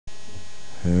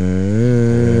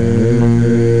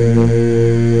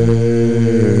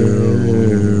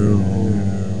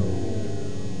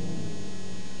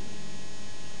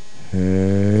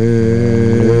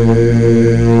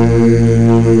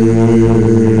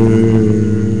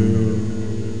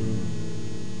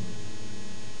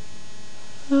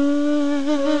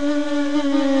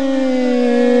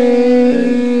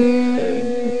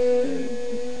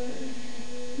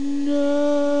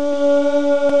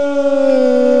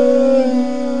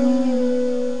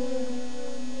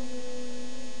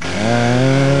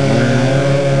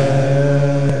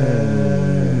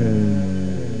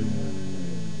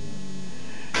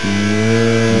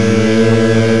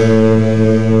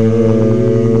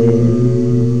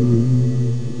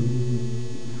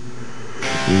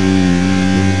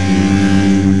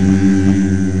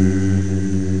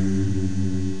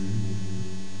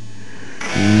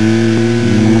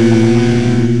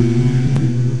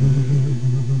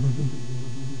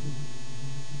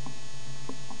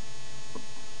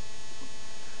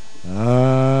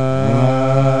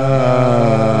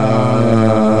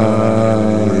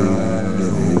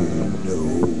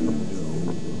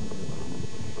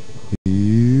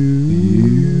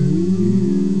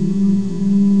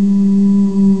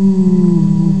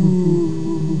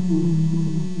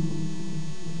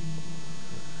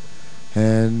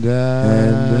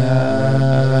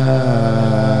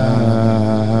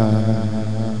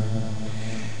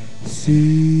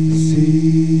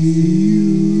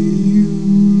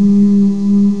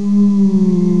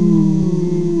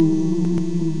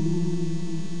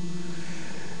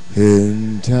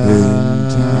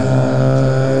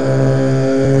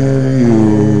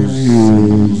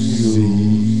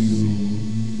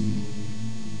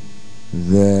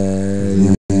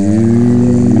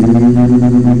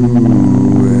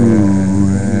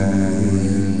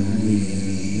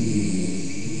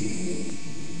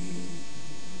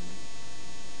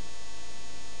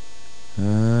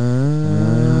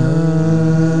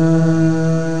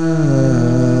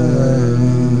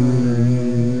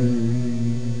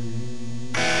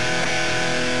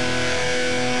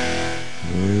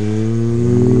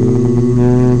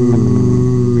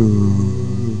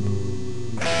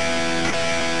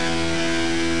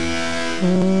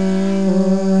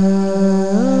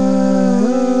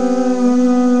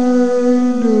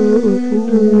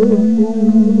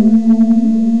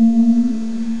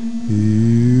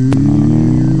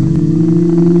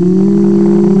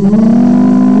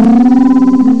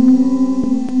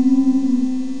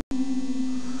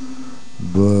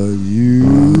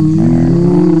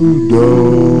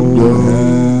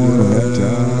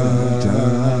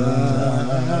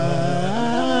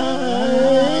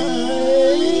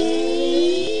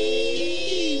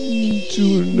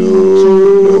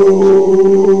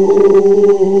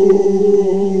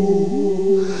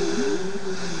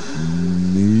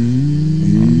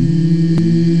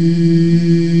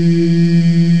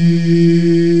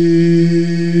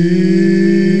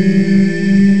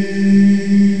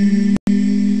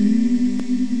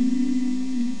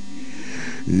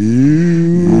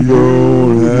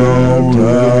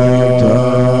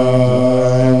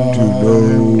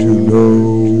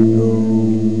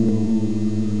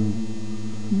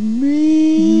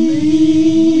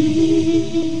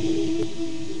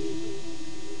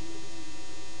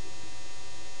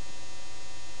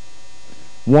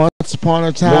Once upon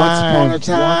a time,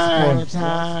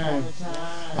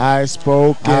 I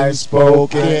spoke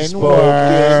in words.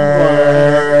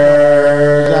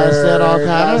 I said all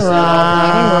kind of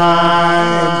rhymes.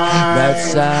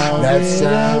 That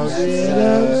sounds.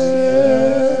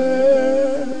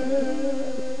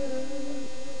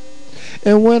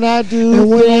 And when I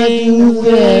do things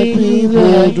that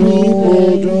people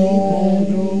don't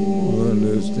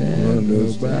understand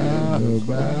about,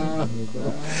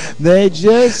 they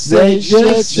just say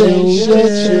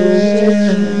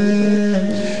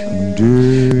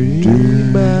dirty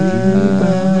mouth.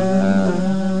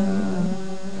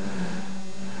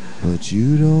 But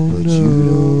you don't know,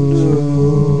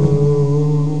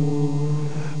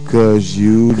 'cause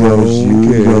you don't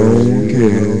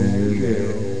care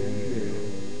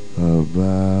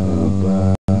about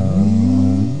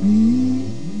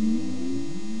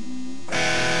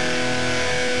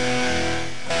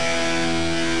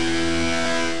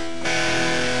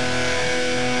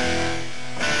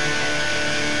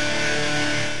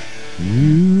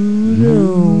you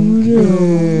don't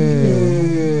care,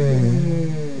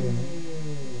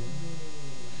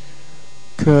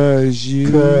 'cause you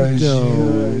don't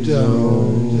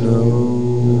know.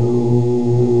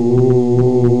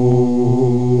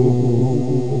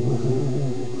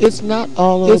 It's not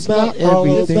all about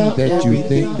everything that you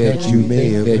think that you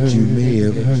may have heard.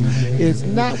 It's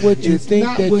not what you think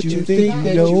that you think.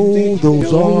 No,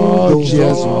 those are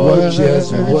just words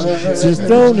just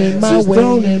thrown in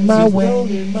my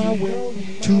way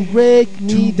to break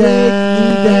me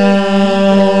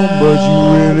down. But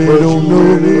you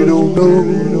really don't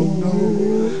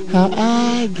know how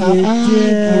I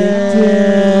get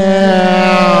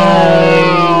down.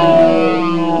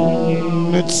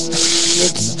 It's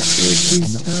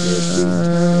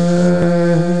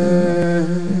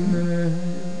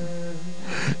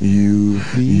you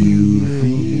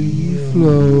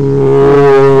flow.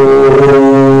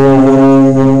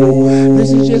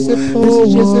 This is just a poem.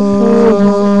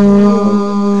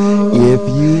 If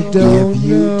you don't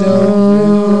know,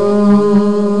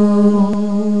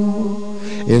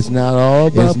 it's not all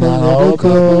about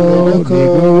political,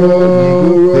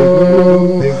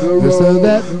 this or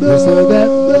that,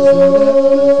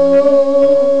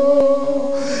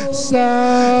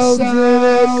 sounds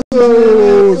and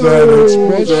echoes and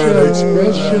expressions.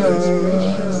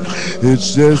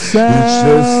 It's just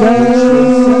sounds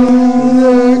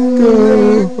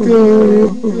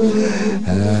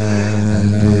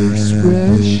and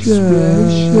expressions.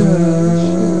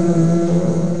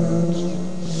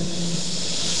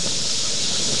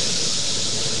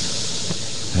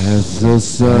 As the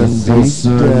sun beats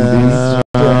down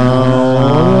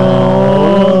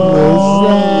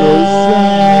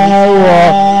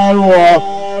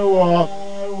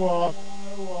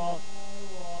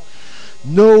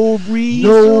no breeze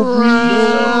around,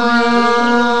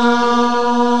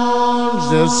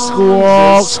 just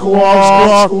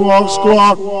squawk,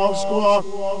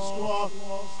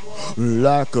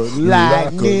 like a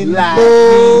lightning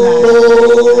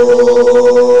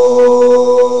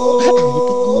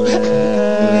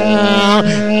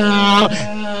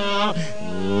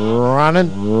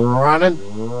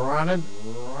running.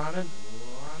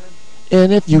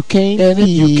 And if you can't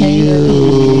feel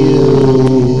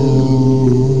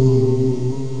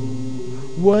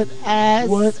what I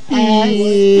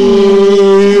feel,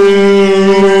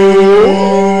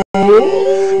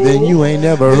 then you ain't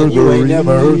never heard the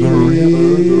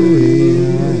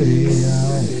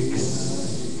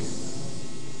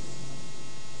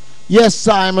Yes,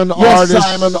 I'm an artist,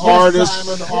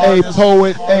 a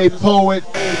poet, a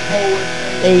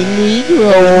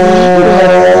Negro.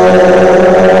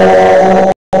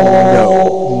 No.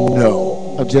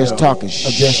 I'm just talking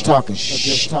shit.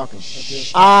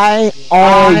 I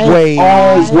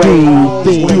always do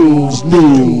things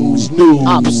new,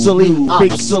 obsolete,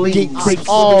 geeks,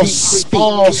 all speak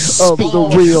of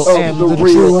the real and the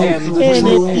true. And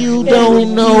if you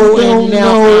don't know, and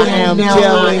now I am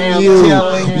telling you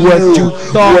what you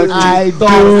thought I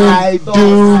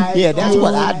do. Yeah, that's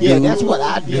what I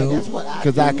do.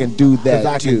 Because I can do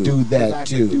that too.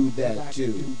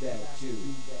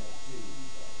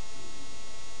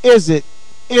 Is it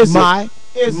my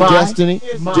destiny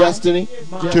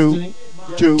to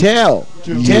tell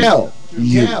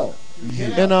you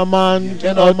in a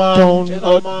monotone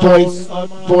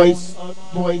voice,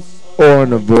 or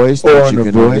in a voice that you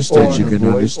can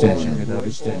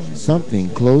understand, something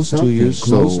close to your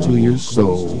soul,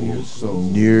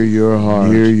 near your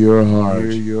heart,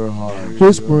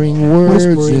 whispering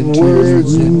words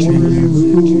into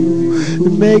you,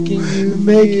 making you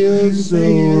feel so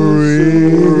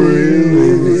real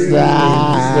inside.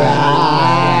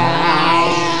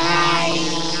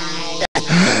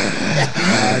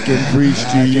 I can preach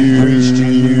to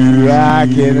you. I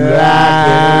can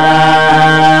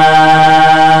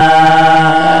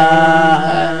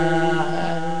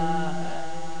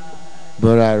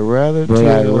but I'd rather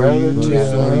tell you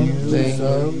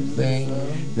something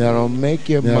that'll make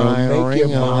your mind ring,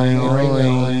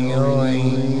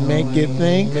 make you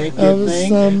think of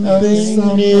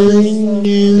something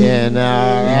new, and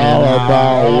all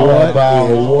about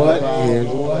what is.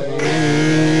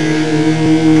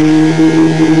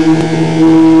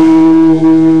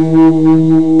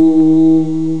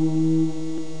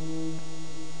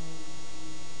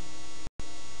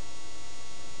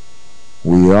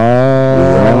 We all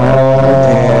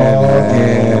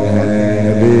can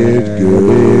have it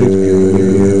good.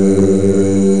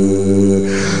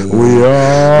 We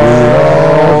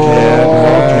all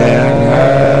can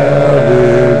have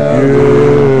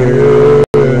it good.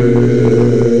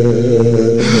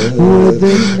 With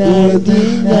the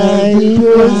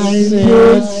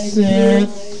 99%,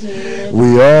 we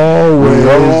always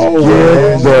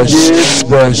get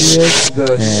the shit,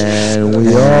 and we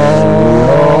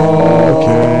all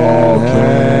can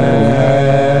have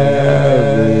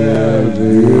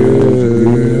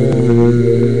it good.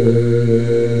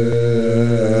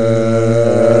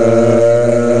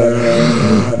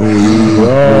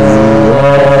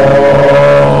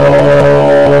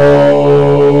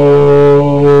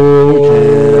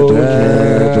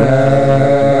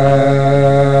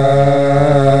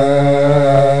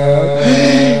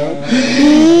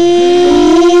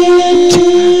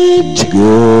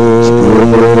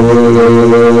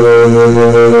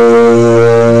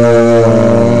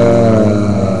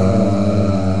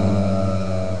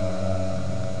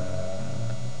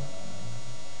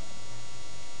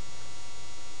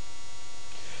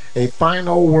 A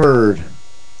final word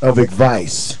of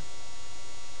advice.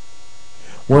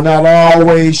 We're not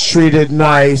always treated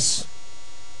nice.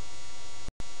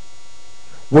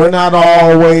 We're not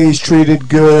always treated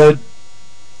good.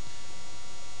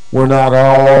 We're not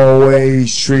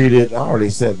always treated, I already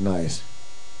said nice.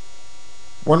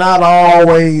 We're not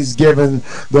always given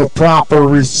the proper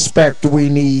respect we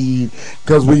need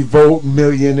because we vote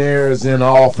millionaires in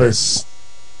office.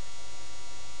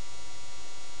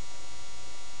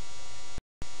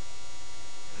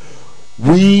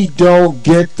 We don't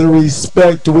get the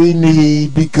respect we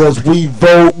need because we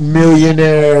vote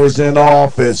millionaires in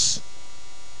office.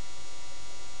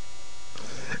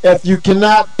 If you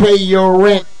cannot pay your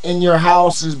rent and your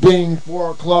house is being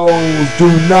foreclosed, do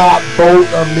not vote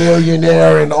a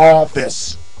millionaire in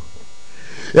office.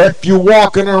 If you're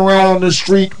walking around the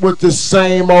street with the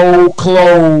same old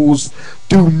clothes,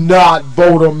 do not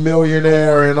vote a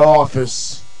millionaire in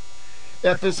office.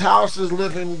 If his house is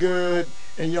living good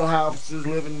and your house is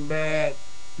living bad,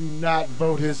 do not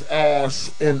vote his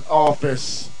ass in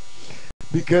office.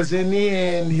 Because in the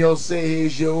end, he'll say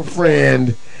he's your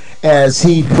friend as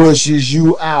he pushes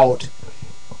you out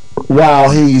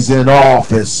while he's in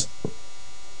office.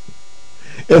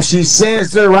 If she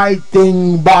says the right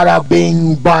thing, bada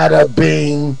bing, bada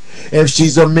bing. If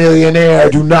she's a millionaire,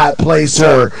 do not place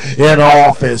her in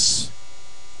office.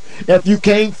 If you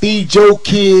can't feed your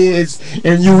kids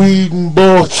and you eating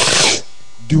bull,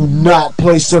 do not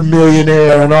place a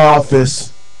millionaire in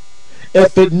office.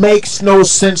 If it makes no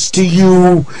sense to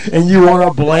you and you want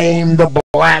to blame the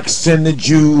blacks and the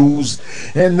Jews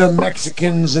and the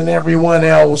Mexicans and everyone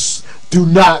else, do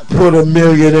not put a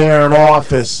millionaire in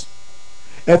office.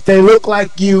 If they look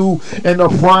like you and the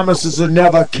promises are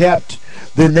never kept,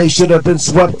 then they should have been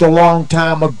swept a long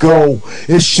time ago.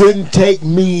 It shouldn't take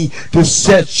me to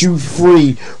set you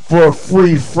free for a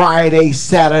free Friday,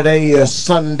 Saturday, or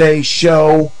Sunday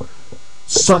show.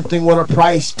 Something with a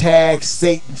price tag,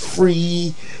 Satan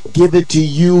free. Give it to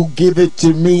you, give it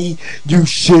to me. You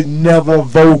should never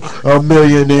vote a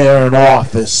millionaire in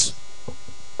office.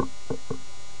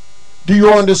 Do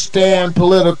you understand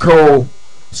political,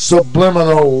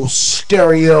 subliminal,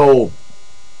 stereo,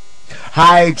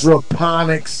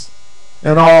 hydroponics,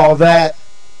 and all that?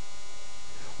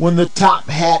 When the top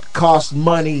hat costs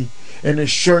money and the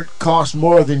shirt costs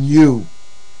more than you,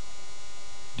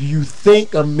 do you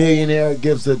think a millionaire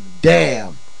gives a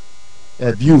damn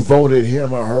if you voted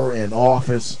him or her in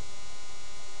office?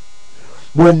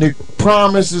 When the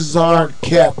promises aren't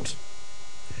kept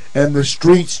and the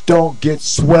streets don't get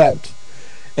swept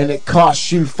and it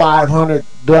costs you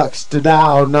 $500 to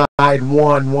dial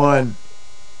 911.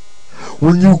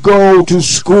 When you go to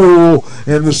school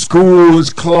and the school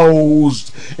is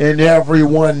closed and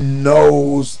everyone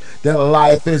knows that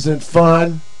life isn't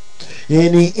fun.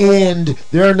 In the end,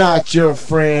 they're not your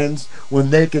friends when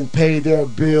they can pay their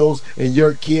bills and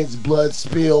your kids' blood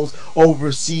spills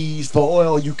overseas for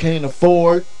oil you can't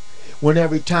afford. When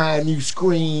every time you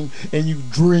scream and you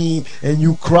dream and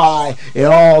you cry and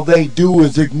all they do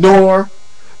is ignore.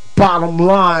 Bottom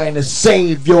line is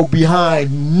save your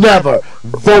behind. Never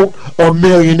vote a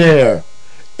millionaire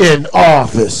in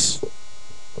office.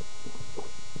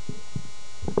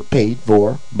 Paid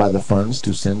for by the funds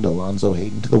to send Alonzo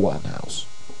Hayden to the White House.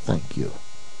 Thank you.